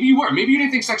retard, and maybe you were. Maybe you didn't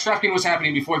think sex trafficking was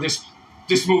happening before this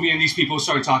movie and these people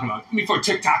started talking about it. Before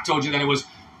TikTok told you that it was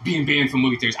being banned from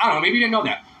movie theaters. I don't know, maybe you didn't know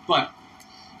that. But,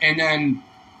 and then,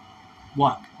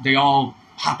 what? They all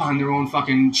hop on their own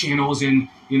fucking channels and,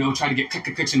 try to get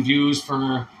clicks and views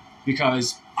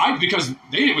because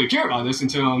they didn't really care about this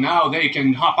until now they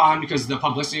can hop on because of the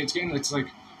publicity it's getting. It's like,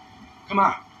 come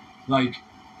on. Like,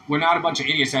 we're not a bunch of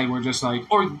idiots that we're just like,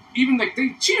 or even like,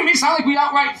 they cheated me. It's not like we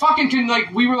outright fucking can,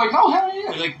 like, we were like, oh, hell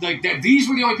yeah. Like that, these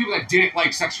were the only people that didn't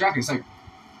like sex trafficking. It's like,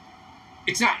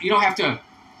 it's not, you don't have to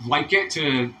like it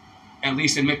to at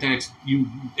least admit that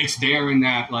it's there and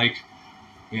that, like,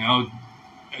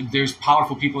 there's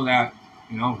powerful people that,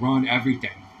 run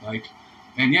everything. Like,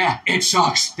 and yeah, it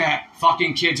sucks that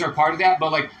fucking kids are part of that,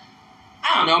 but like,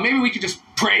 I don't know, maybe we could just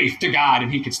pray to God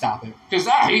and he could stop it. Because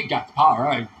he got the power.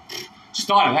 I just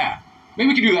thought of that. Maybe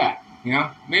we could do that,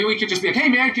 Maybe we could just be like, hey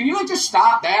man, can you like just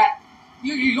stop that?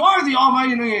 You are the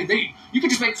Almighty. You could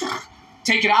just like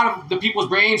take it out of the people's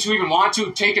brains who even want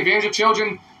to take advantage of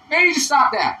children. Maybe just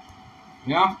stop that.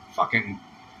 Fucking,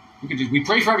 we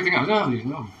pray for everything else.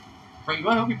 No.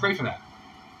 We pray for that.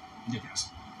 Ridiculous.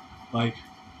 Like,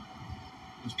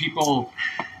 there's people,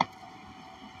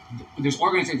 there's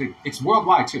organizations, it's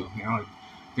worldwide too, like,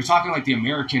 they're talking like the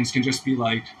Americans can just be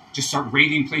like, just start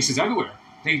raiding places everywhere.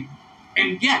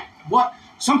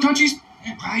 Some countries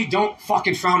probably don't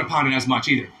fucking frown upon it as much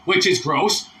either, which is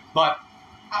gross, but...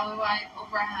 Probably why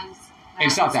Oprah has... In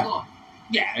South Africa.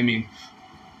 Yeah, I mean,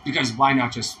 because why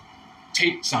not just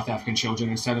take South African children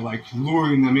instead of like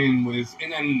luring them in with,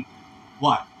 and then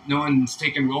what? No one's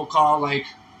taking roll call, like,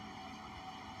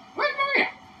 where's Maria?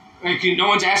 Like, no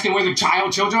one's asking where the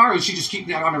children are, or is she just keeping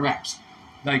that under wraps?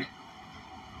 Like,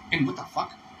 and what the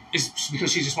fuck? Is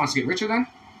because she just wants to get richer then?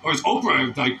 Or is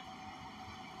Oprah, like,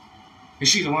 is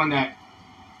she the one that,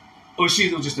 or is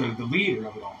she just the leader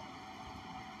of it all?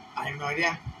 I have no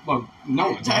idea. Well,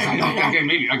 no one does. I don't think,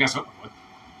 maybe, I guess Oprah would.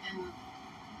 And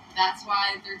that's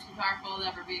why they're too powerful to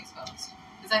ever be exposed.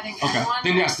 Because I think Okay. everyone...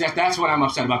 Then yes, that's what I'm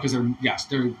upset about because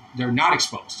they're not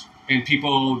exposed, and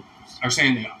people are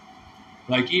saying they are.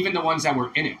 Like even the ones that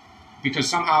were in it, because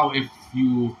somehow if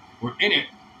you were in it,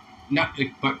 not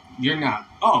like, but you're not.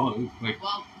 Oh, like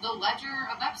Well, the ledger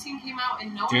of Epstein came out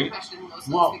and no Did one it? questioned most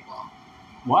of Well, those people.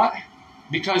 what?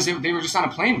 Because they were just on a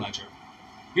plane ledger.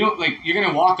 You know, like you're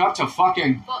gonna walk up to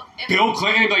fucking But if, Bill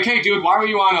Clinton and be like, "Hey, dude, why were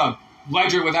you on a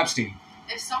ledger with Epstein?"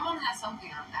 if someone has something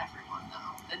on everyone,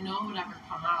 though, then no one would ever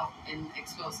come out and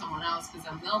expose someone else because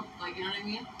then they'll, like, you know what I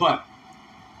mean? But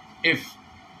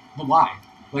why?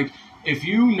 Like, if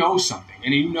you know something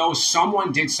and you know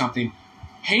someone did something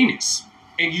heinous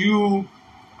and you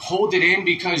hold it in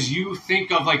because you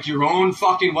think of like your own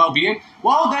fucking well-being,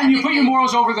 well, then you put your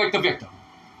morals over like the victim.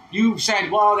 You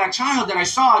said, well, that child that I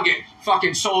saw get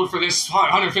fucking sold for this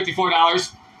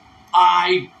 $154,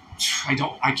 I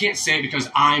can't say it because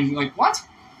I'm like, what?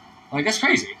 Like, that's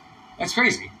crazy. That's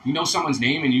crazy. You know someone's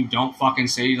name and you don't fucking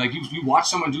say, like, you watch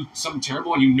someone do something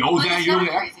terrible and you know But that it's you're not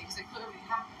there. crazy because it clearly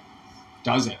happens.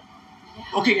 Does it?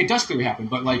 Yeah. Okay, it does clearly happen,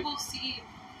 but like, People see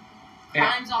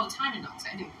crimes all the time and don't say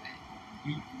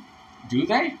anything. do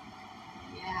they?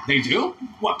 Yeah. They do?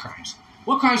 What crimes?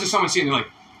 What crimes does someone see and they're like,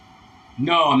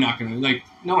 no, I'm not gonna, like,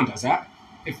 no one does that.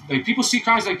 If, like, people see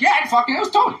crimes like, yeah, fucking, it was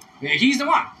Tony. He's the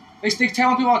one. They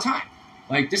tell people all the time.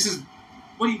 Like, this is,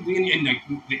 what do you, in like,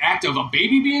 the act of a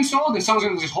baby being sold and someone's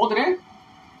gonna just hold it in?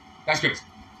 That's crazy.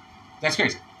 That's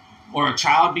crazy. Or a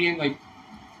child being, like,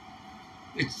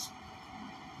 it's,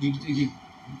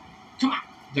 come on.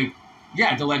 Like,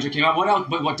 yeah, the ledger came out. What else?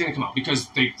 But what didn't come out? Because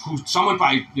someone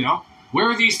probably, you know, where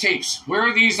are these tapes? Where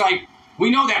are these, like, we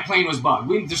know that plane was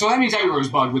bugged. So that means everywhere was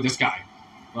bugged with this guy.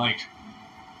 Like,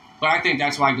 but I think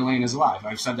that's why Ghislaine is alive.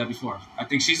 I've said that before. I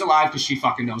think she's alive because she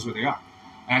fucking knows where they are.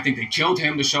 And I think they killed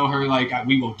him to show her, like,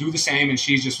 we will do the same. And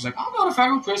she just was like, I'll go to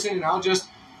federal prison and I'll just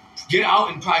get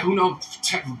out and probably, who knows,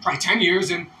 probably 10 years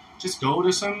and just go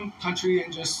to some country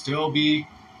and just still be,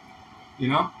 you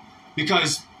know?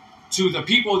 Because to the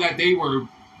people that they were,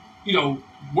 you know,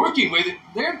 working with,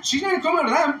 she's not a criminal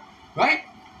to them, right?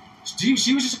 She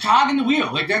was just a cog in the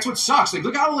wheel. Like, that's what sucks. Like,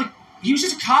 look how, like, he was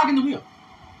just a cog in the wheel.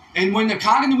 And when the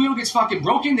cog in the wheel gets fucking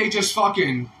broken, they just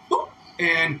fucking, boop,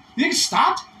 and you think it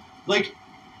stopped? Like,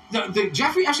 the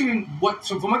Jeffrey Epstein,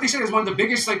 so from what they said, is one of the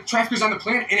biggest, like, traffickers on the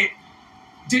planet, and it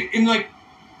did,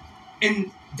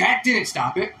 and that didn't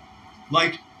stop it.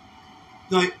 Like,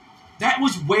 that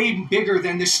was way bigger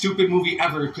than this stupid movie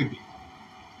ever could be.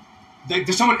 Like,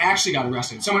 someone actually got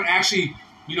arrested. Someone actually,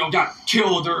 you know, got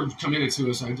killed or committed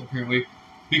suicide, apparently,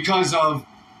 because of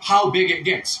how big it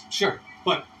gets. Sure.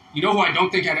 But you know who I don't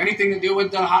think had anything to do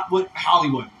with with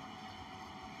Hollywood?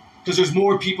 Because there's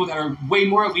more people that are way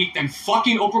more elite than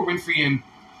fucking Oprah Winfrey and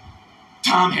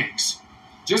Tom Hanks.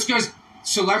 Just because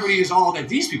celebrity is all that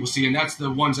these people see, and that's the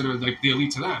ones that are, like, the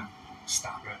elite to them.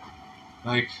 Stop it.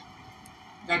 Like,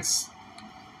 that's...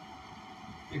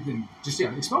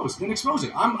 expose. Then expose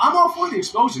it. I'm all for the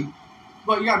exposing,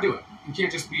 but you gotta do it. You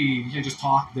can't just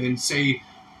talk, then say...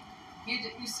 You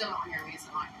still don't hear me, so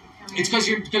I'm not... It's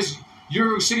because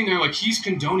you're sitting there like he's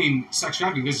condoning sex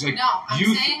trafficking. Because, like, No, I'm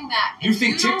saying that... You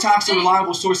think TikTok's a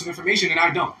reliable source of information, and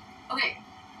I don't. Okay,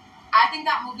 I think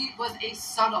that movie was a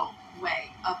subtle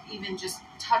way of even just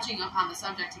touching upon the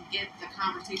subject to get the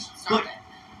conversation started.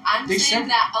 I'm saying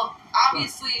that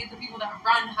obviously the people that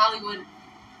run Hollywood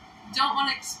don't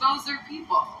want to expose their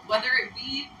people, whether it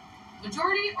be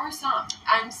majority or some.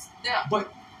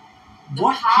 But the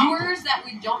what powers people? That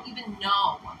we don't even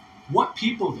know. What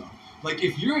people, though? Like,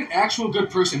 if you're an actual good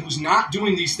person who's not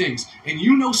doing these things, and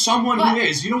you know someone who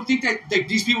is, you don't think that, like,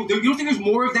 these people, you don't think there's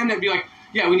more of them that'd be like,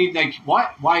 yeah, we need, like,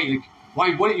 what? Why? Like,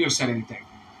 why wouldn't you have said anything?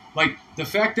 Like, the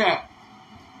fact that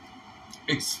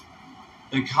it's,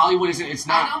 like, Hollywood isn't, it's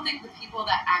not. I don't think the people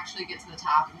that actually get to the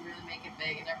top and really make it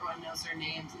big and everyone knows their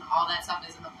names and all that stuff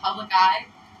is in the public eye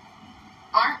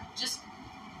aren't just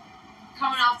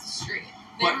coming off the street.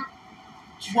 They're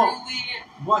truly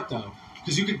what though?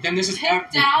 Because you could then this is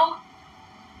picked out,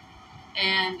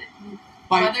 and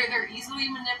whether they're easily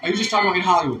manipulated. Are you just talking about in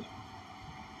Hollywood though?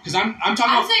 Because I'm talking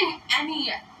I'm about saying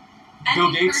any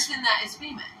Bill Gates, person that is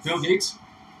famous. Bill Gates,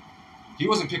 he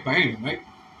wasn't picked by anyone, right?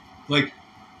 Like,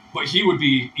 but he would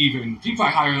be he'd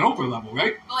probably higher than Oprah level,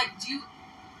 right? But, like, do you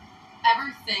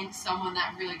ever think someone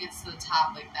that really gets to the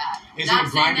top like that? Is not it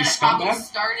a saying grimy that it probably scumbag?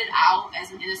 started out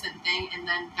as an innocent thing and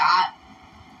then got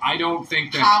I don't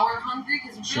think that power hungry,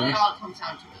 because really all it comes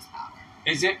down to is power.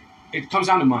 Is it? It comes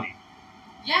down to money.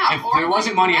 Yeah. If there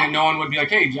wasn't money in it, no one would be like,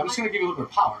 hey, I'm just going to give you a little bit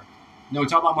of power. No,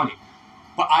 it's all about money.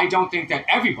 But I don't think that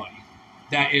everybody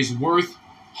that is worth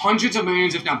hundreds of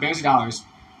millions, if not billions of dollars,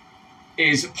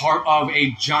 is part of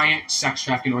a giant sex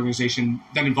trafficking organization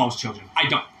that involves children. I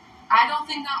don't. I don't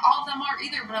think that all of them are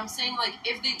either, but I'm saying, like,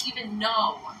 if they even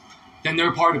know, then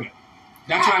they're a part of it.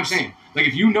 That's what I'm saying. Like,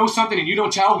 if you know something and you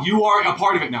don't tell, you are a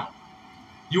part of it now.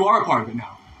 You are a part of it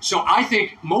now. So I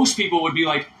think most people would be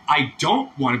like, I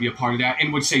don't want to be a part of that,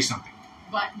 and would say something.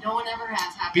 But no one ever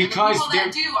has happened. Because the people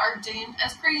that do are deemed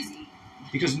as crazy.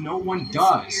 Because no one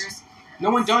does. No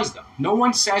one does, though. No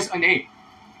one says a name.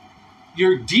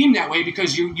 You're deemed that way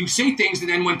because you say things, and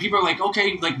then when people are like,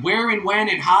 okay, like where and when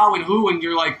and how and who, and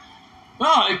you're like,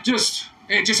 oh, it just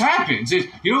happens. You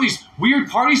know these weird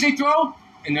parties they throw?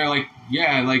 And they're like,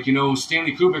 yeah, like, you know,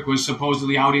 Stanley Kubrick was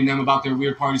supposedly outing them about their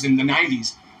weird parties in the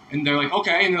 90s. And they're like,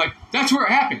 okay. And they're like, that's where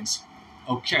it happens.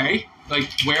 Okay. Like,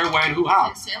 where, when, who,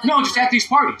 how? No, just at these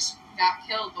parties. Got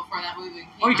killed before that movie came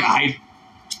out. Oh, he died.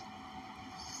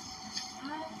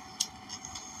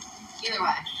 Either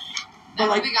way.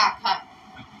 That movie got cut.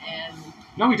 And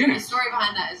no, we didn't. The story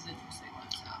behind that is an interesting one.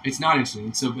 So. It's not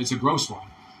interesting. It's a gross one.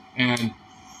 And,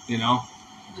 you know.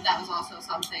 But that was also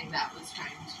something that was trying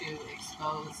to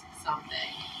expose something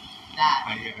that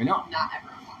I know. Not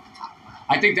everyone wanted to talk about.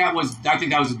 I think that was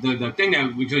the thing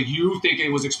that, because you think it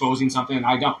was exposing something, and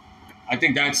I don't. I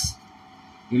think that's,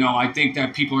 you know, I think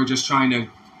that people are just trying to,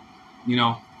 you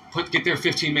know, get their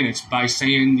 15 minutes by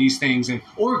saying these things,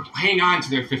 or hang on to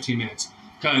their 15 minutes.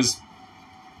 Because,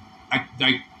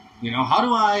 you know, how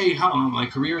my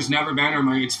career's never been,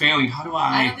 or it's failing. How do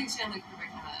I don't think Stanley Kubrick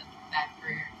had a bad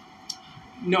career.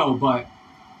 No, but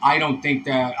I don't think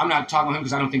that, I'm not talking about him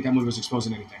because I don't think that movie was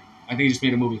exposing anything. I think he just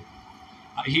made a movie.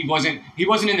 He wasn't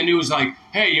in the news like,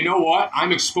 hey, you know what?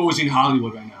 I'm exposing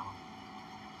Hollywood right now.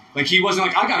 Like, he wasn't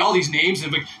like, I got all these names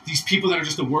of like these people that are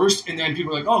just the worst, and then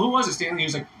people are like, oh, who was it, Stanley? He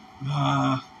was like,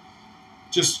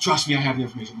 just trust me, I have the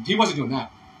information. He wasn't doing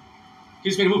that. He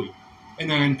just made a movie. And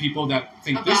then people that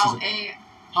think about this is a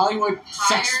Hollywood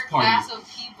sex party. Class of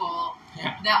people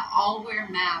that all wear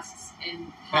masks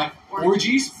and have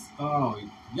orgies. Oh,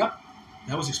 yep.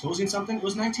 That was exposing something? It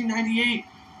was 1998.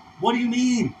 What do you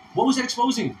mean? What was that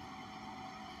exposing?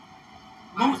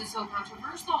 Why was it so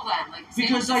controversial then? Like,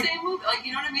 because the same movie. Like,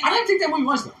 you know what I mean? I don't think that movie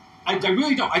was, though. I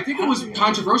really don't. I think it was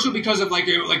controversial because of, like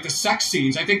the sex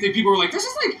scenes. I think that people were like, this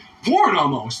is like porn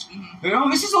almost. Mm-hmm. You know,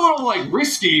 this is a little, like,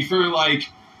 risky for, like,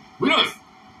 we don't,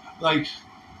 like,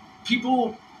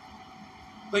 people,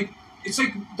 like, it's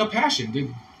like The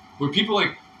Passion, where people,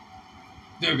 like,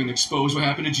 they're going to expose what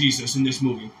happened to Jesus in this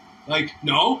movie. Like,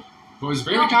 no, it was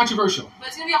very controversial. But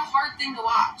it's going to be a hard thing to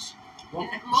watch. Well,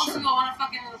 most people want to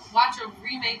fucking watch a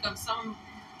remake of some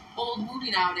old movie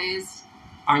nowadays.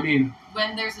 I mean,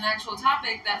 when there's an actual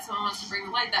topic that someone wants to bring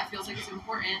to light that feels like it's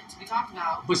important to be talked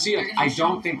about. But see, I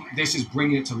don't think this is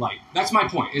bringing it to light. That's my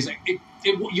point. Is like,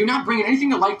 you're not bringing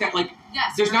anything to light that, like,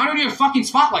 there's not even a fucking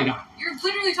spotlight on. You're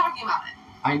literally talking about it.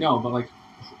 I know, but, like,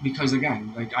 because,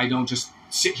 again, like, I don't just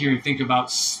sit here and think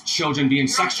about children being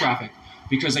sex trafficked.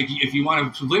 Because, like, if you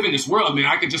want to live in this world, I mean,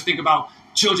 I could just think about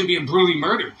children being brutally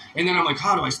murdered. And then I'm like,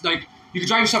 how do I, like, you could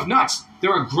drive yourself nuts.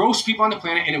 There are gross people on the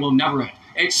planet, and it will never end.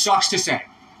 It sucks to say.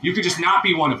 You could just not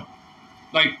be one of them.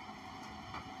 Like,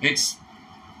 it's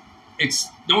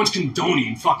no one's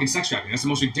condoning fucking sex trafficking. That's the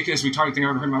most ridiculous, retarded thing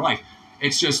I've ever heard in my life.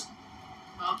 It's just...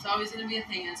 Well, it's always going to be a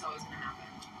thing, and it's always going to happen.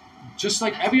 Just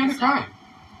like every other crime.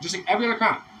 Just like every other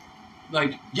crime.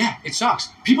 Like, yeah, it sucks.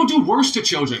 People do worse to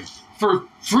children for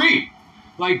free.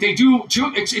 Like, they do...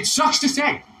 It sucks to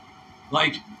say.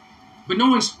 Like, but no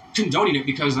one's condoning it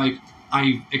because, like,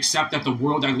 I accept that the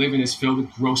world I live in is filled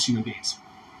with gross human beings.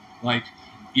 Like,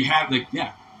 you have, like,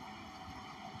 yeah.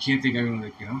 You can't think everyone,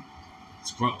 like, you know,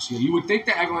 it's gross. You would think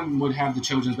that everyone would have the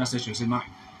children's best interests in mind.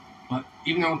 But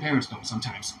even their own parents don't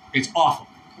sometimes. It's awful.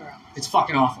 Correct. It's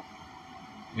fucking awful.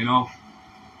 You know?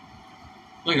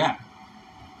 Look at that.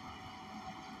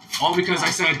 All because I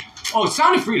said, oh, it's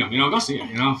Sound of Freedom, you know, go see it,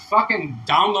 you know. Fucking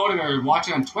download it or watch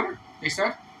it on Twitter, they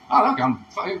said. Oh, look, I'm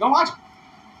fucking, go watch it.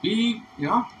 You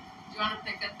know. Do you want to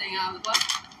pick a thing out of the book?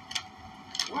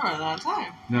 We're running out of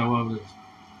time. No,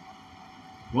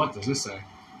 what does this say?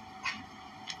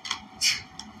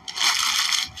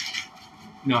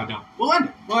 No, I don't. We'll end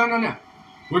it. We'll end on that.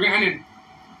 We're going to end it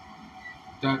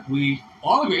that we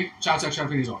all agree child sex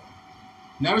trafficking is awful.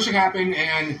 Never should happen,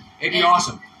 and it'd be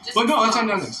awesome. But no, let's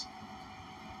end on this.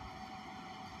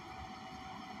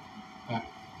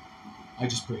 I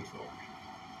just prayed for it.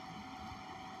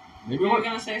 Maybe we're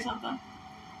going to say something?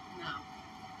 No.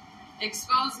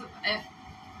 Expose...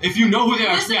 If you know who they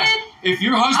are, yes. If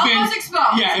your husband...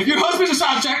 Yeah, if your husband's a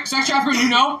sex trafficker and you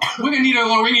know, we're going to need a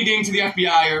little ringy-ding to the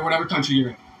FBI or whatever country you're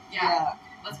in. Yeah.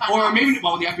 Let's find or out. Maybe,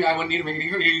 well, the FBI wouldn't need a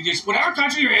ringy-ding. You just, whatever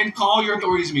country you're in, call your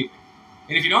authorities immediately.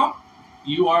 And if you don't,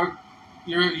 you're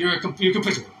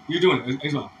complicit. You're doing it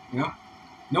as well. You know,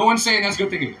 no one's saying that's a good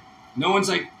thing either. No one's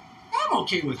like, I'm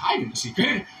okay with hiding the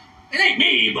secret. It ain't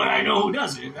me, but I know who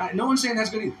does it. No one's saying that's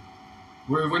good either.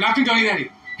 We're not condoning that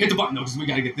either. Hit the button though, because we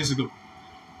gotta get this is good.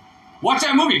 Watch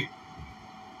that movie.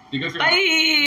 Be good for your Bye.